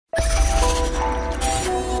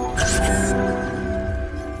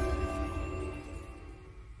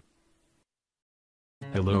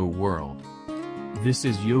Hello world. This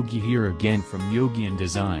is Yogi here again from Yogi and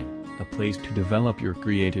Design, a place to develop your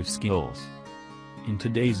creative skills. In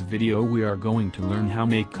today's video we are going to learn how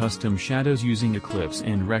to make custom shadows using eclipse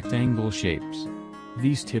and rectangle shapes.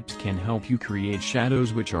 These tips can help you create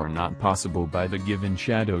shadows which are not possible by the given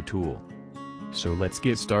shadow tool. So let's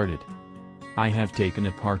get started. I have taken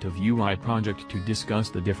a part of UI project to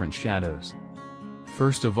discuss the different shadows.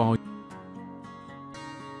 First of all,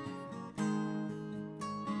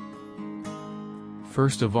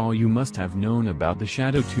 you must have known about the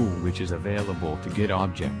shadow tool which is available to get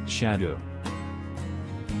object shadow.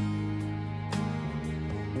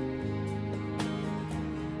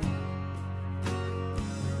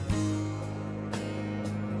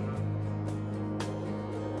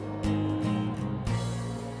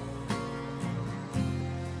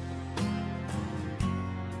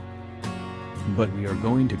 But we are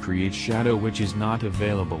going to create shadow which is not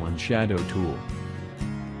available in shadow tool.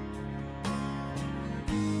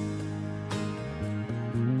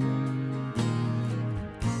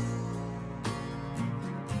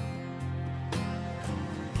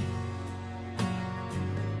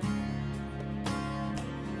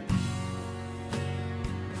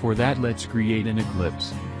 For that, let's create an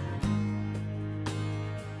eclipse.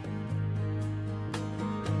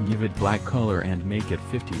 Give it black color and make it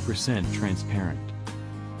 50% transparent.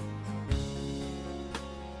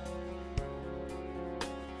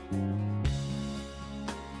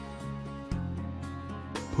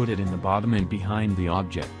 Put it in the bottom and behind the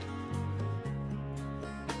object.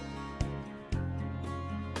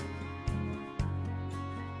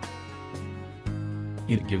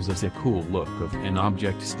 It gives us a cool look of an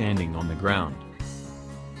object standing on the ground.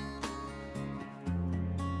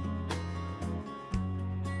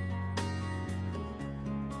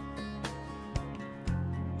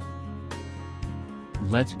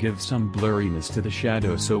 Let's give some blurriness to the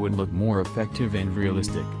shadow so it look more effective and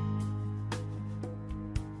realistic.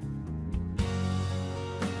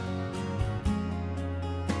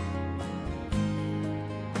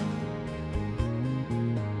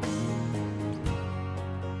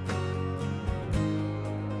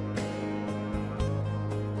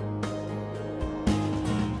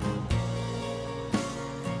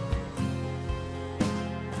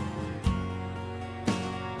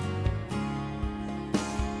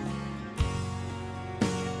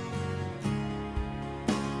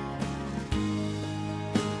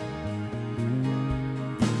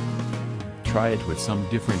 Try it with some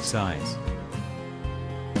different size.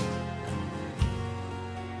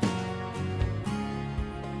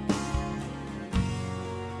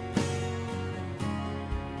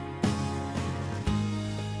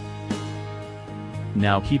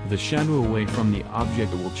 Now keep the shadow away from the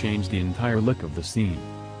object. It will change the entire look of the scene.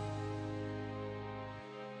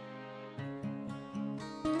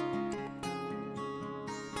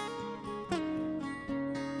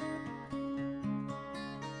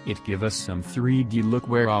 It gives us some 3D look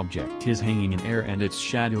where object is hanging in air and its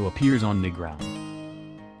shadow appears on the ground.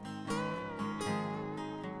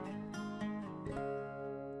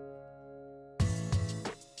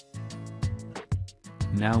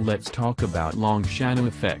 Now let's talk about long shadow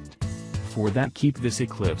effect. For that, keep this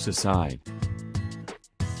eclipse aside.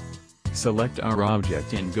 Select our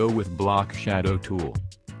object and go with block shadow tool.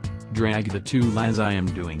 Drag the tool as I am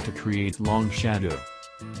doing to create long shadow.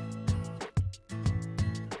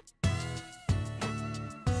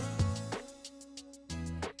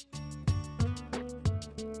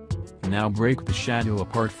 Now break the shadow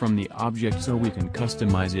apart from the object so we can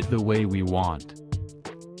customize it the way we want.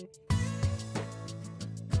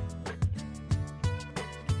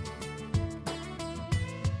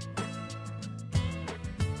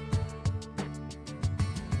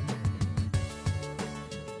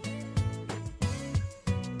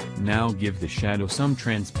 Now give the shadow some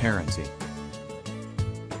transparency.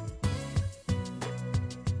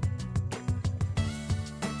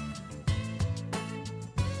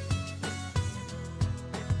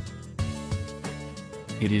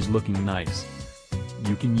 It is looking nice.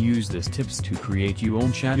 You can use these tips to create your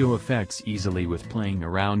own shadow effects easily with playing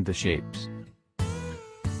around the shapes.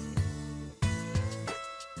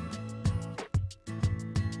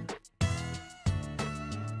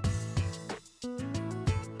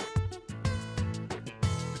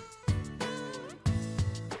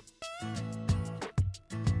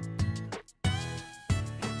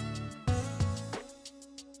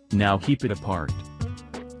 Now keep it apart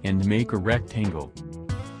and make a rectangle.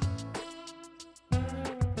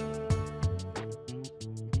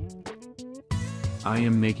 I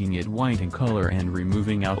am making it white in color and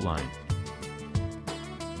removing outline.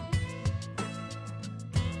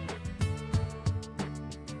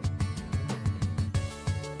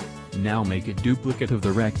 Now make a duplicate of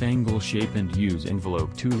the rectangle shape and use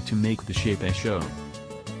envelope tool to make the shape as shown.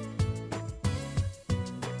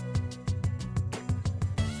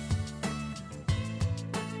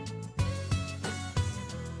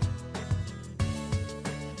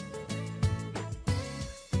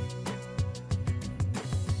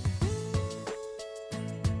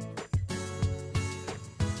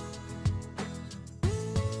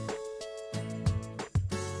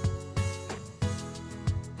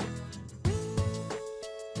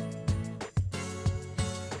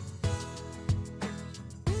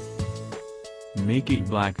 Make it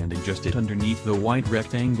black and adjust it underneath the white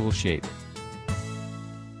rectangle shape.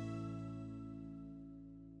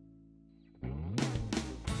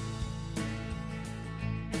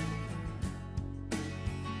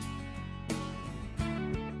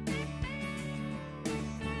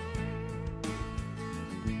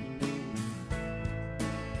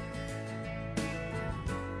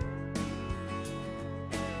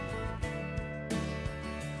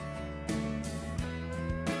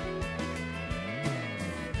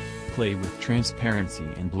 Play with transparency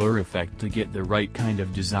and blur effect to get the right kind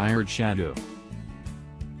of desired shadow.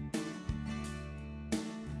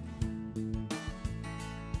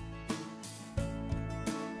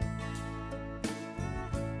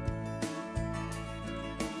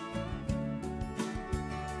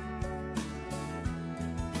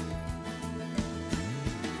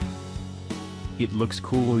 It looks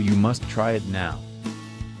cool, you must try it now.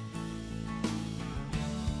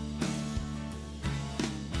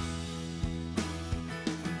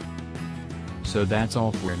 So that's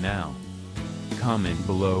all for now. Comment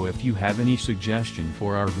below if you have any suggestion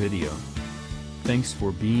for our video. Thanks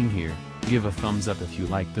for being here, give a thumbs up if you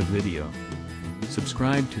like the video.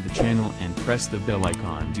 Subscribe to the channel and press the bell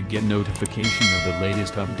icon to get notification of the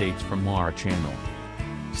latest updates from our channel.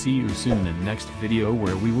 See you soon in the next video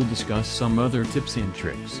where we will discuss some other tips and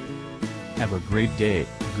tricks. Have a great day,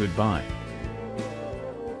 goodbye.